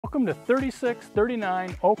Welcome to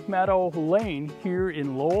 3639 Oak Meadow Lane here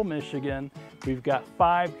in Lowell, Michigan. We've got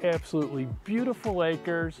 5 absolutely beautiful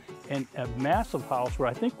acres and a massive house where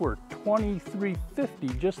I think we're 2350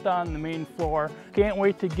 just on the main floor. Can't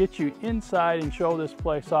wait to get you inside and show this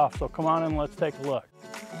place off. So come on in, let's take a look.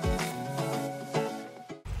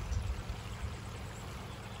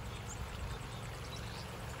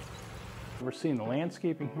 We're seeing the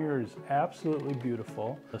landscaping here is absolutely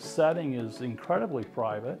beautiful. The setting is incredibly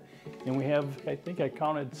private, and we have, I think I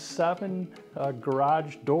counted 7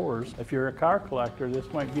 garage doors. If you're a car collector,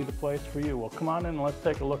 this might be the place for you. Well, come on in and let's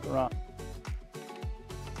take a look around.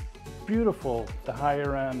 Beautiful, the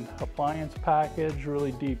higher end appliance package,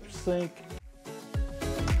 really deep sink.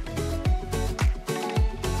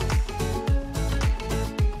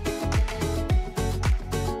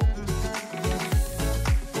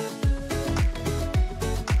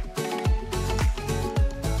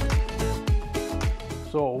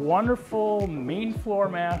 So a wonderful main floor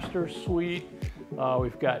master suite.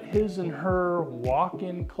 We've got his and her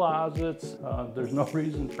walk-in closets. There's no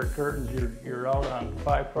reason for curtains. You're out on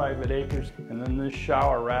 5 private acres. And then this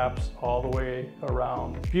shower wraps all the way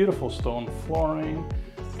around. Beautiful stone flooring,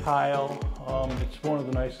 tile. It's one of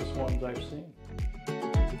the nicest ones I've seen.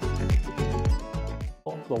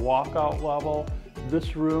 The walkout level.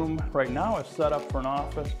 This room right now is set up for an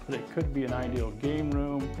office, but it could be an ideal game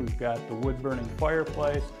room. We've got the wood-burning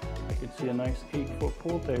fireplace. I can see a nice 8-foot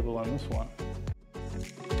pool table on this one.